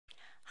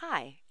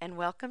Hi, and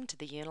welcome to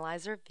the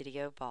Unilyzer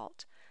Video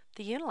Vault.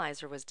 The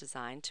Unilyzer was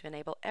designed to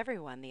enable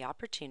everyone the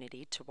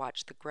opportunity to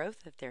watch the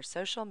growth of their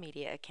social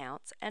media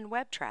accounts and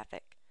web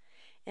traffic.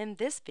 In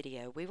this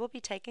video, we will be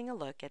taking a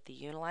look at the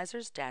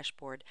Unilyzer's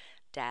dashboard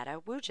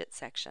Data Woogit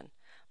section.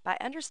 By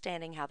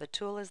understanding how the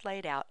tool is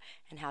laid out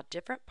and how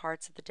different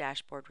parts of the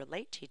dashboard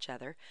relate to each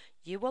other,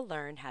 you will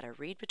learn how to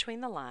read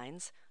between the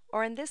lines,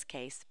 or in this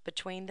case,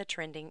 between the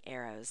trending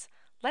arrows.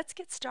 Let's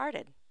get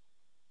started.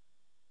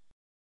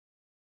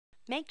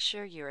 Make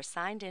sure you are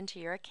signed into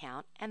your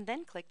account and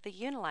then click the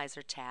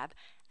Unilyzer tab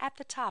at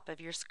the top of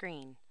your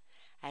screen.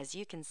 As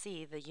you can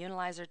see, the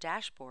Unilyzer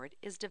dashboard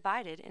is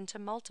divided into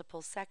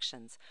multiple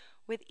sections,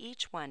 with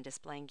each one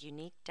displaying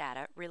unique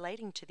data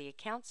relating to the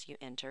accounts you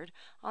entered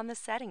on the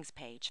settings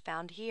page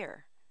found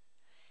here.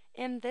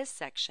 In this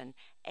section,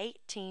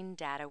 18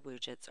 Data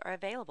Woogits are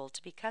available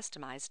to be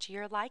customized to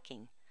your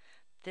liking.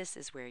 This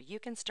is where you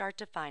can start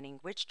defining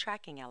which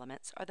tracking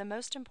elements are the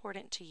most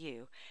important to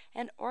you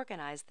and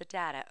organize the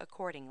data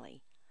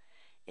accordingly.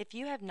 If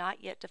you have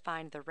not yet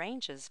defined the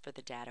ranges for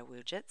the Data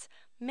Woogits,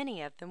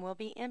 many of them will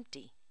be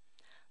empty.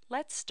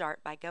 Let's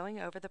start by going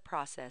over the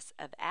process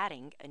of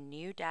adding a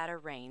new data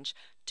range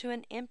to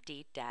an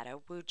empty Data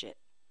Woogit.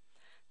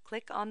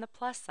 Click on the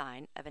plus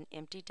sign of an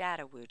empty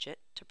Data Woogit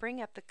to bring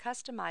up the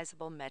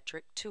Customizable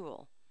Metric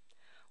tool.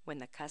 When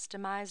the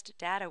Customized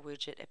Data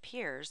Woogit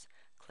appears,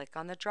 click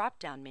on the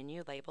drop-down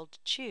menu labeled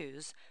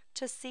Choose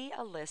to see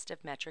a list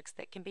of metrics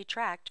that can be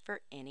tracked for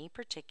any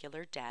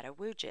particular Data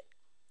Woogit.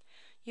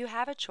 You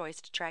have a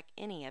choice to track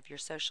any of your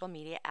social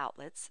media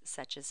outlets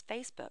such as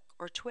Facebook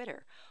or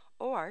Twitter,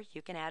 or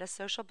you can add a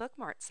social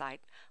bookmark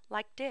site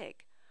like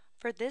Dig.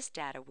 For this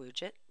Data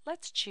Woogit,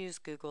 let's choose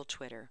Google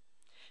Twitter.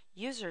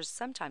 Users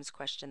sometimes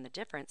question the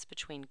difference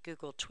between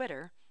Google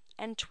Twitter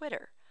and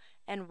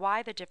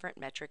why the different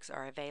metrics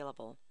are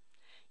available.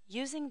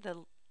 Using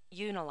the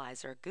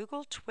Unilyzer,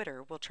 Google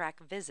Twitter will track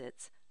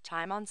visits,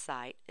 time on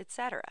site,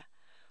 etc.,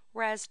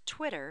 whereas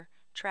Twitter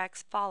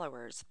tracks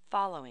followers,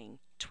 following,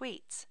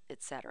 tweets,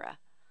 etc.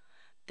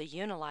 The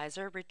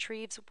Unilyzer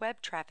retrieves web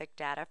traffic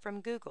data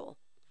from Google,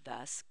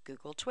 thus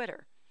Google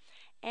Twitter,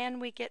 and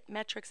we get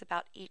metrics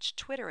about each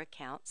Twitter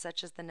account,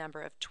 such as the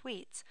number of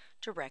tweets,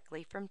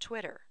 directly from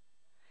Twitter.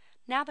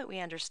 Now that we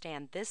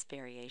understand this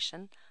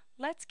variation,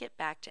 let's get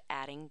back to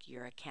adding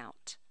your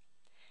account.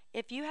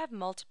 If you have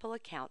multiple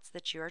accounts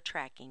that you are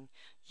tracking,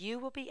 you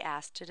will be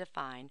asked to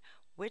define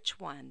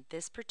which one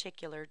this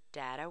particular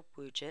Data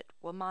Woogit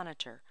will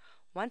monitor.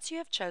 Once you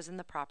have chosen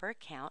the proper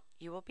account,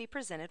 you will be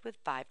presented with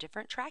 5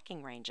 different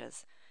tracking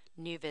ranges: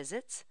 new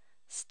visits,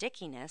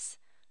 stickiness,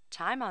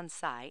 time on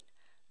site,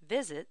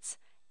 visits,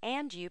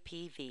 and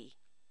UPV.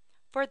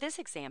 For this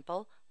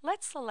example,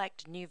 let's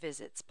select new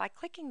visits by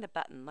clicking the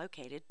button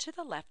located to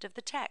the left of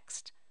the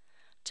text.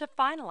 To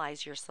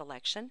finalize your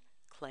selection,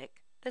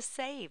 click the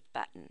Save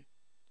button.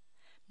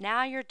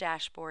 Now your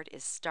dashboard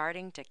is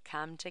starting to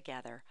come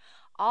together.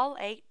 All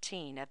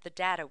 18 of the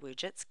Data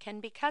Woogits can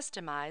be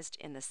customized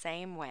in the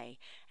same way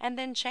and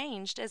then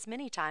changed as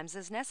many times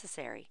as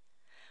necessary.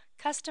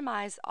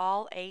 Customize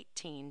all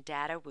 18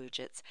 Data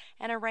Woogits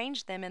and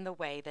arrange them in the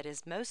way that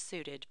is most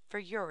suited for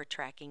your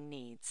tracking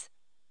needs.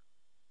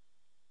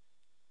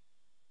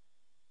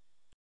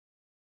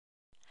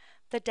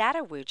 The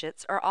Data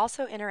Woogits are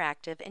also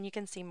interactive, and you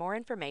can see more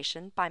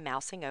information by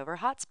mousing over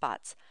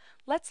hotspots.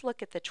 Let's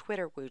look at the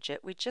Twitter Woogit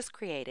we just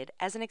created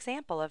as an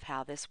example of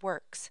how this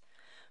works.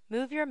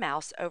 Move your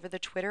mouse over the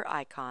Twitter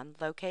icon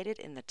located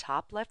in the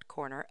top left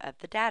corner of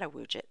the Data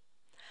Woogit.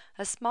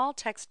 A small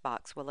text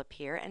box will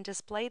appear and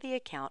display the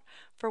account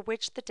for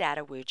which the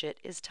Data Woogit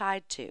is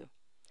tied to.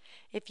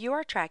 If you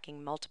are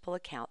tracking multiple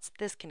accounts,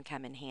 this can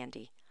come in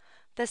handy.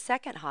 The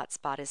second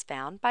hotspot is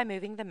found by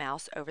moving the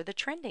mouse over the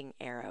trending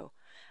arrow.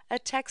 A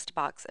text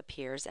box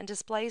appears and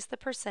displays the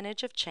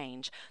percentage of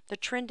change the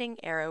trending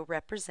arrow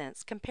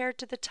represents compared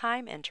to the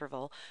time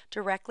interval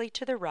directly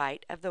to the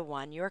right of the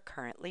one you are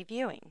currently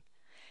viewing.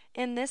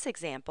 In this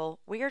example,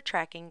 we are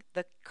tracking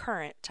the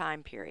current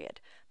time period.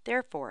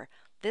 Therefore,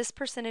 this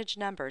percentage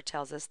number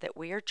tells us that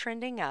we are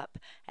trending up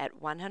at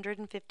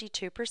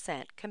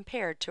 152%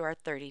 compared to our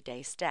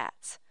 30-day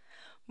stats.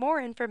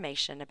 More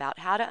information about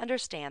how to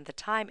understand the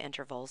time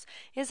intervals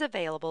is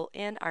available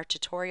in our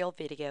tutorial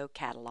video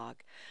catalog.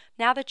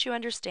 Now that you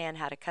understand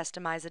how to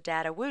customize a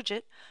Data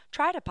Woogit,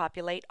 try to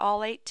populate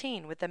all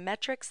 18 with the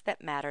metrics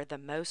that matter the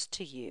most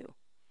to you.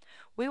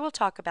 We will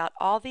talk about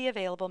all the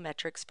available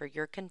metrics for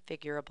your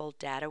configurable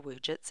Data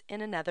Woogits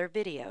in another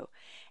video,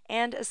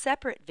 and a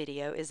separate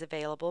video is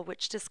available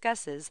which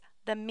discusses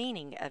the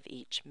meaning of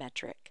each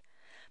metric.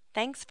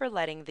 Thanks for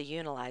letting the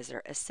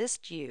Unilyzer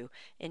assist you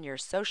in your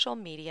social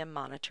media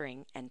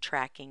monitoring and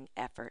tracking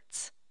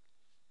efforts.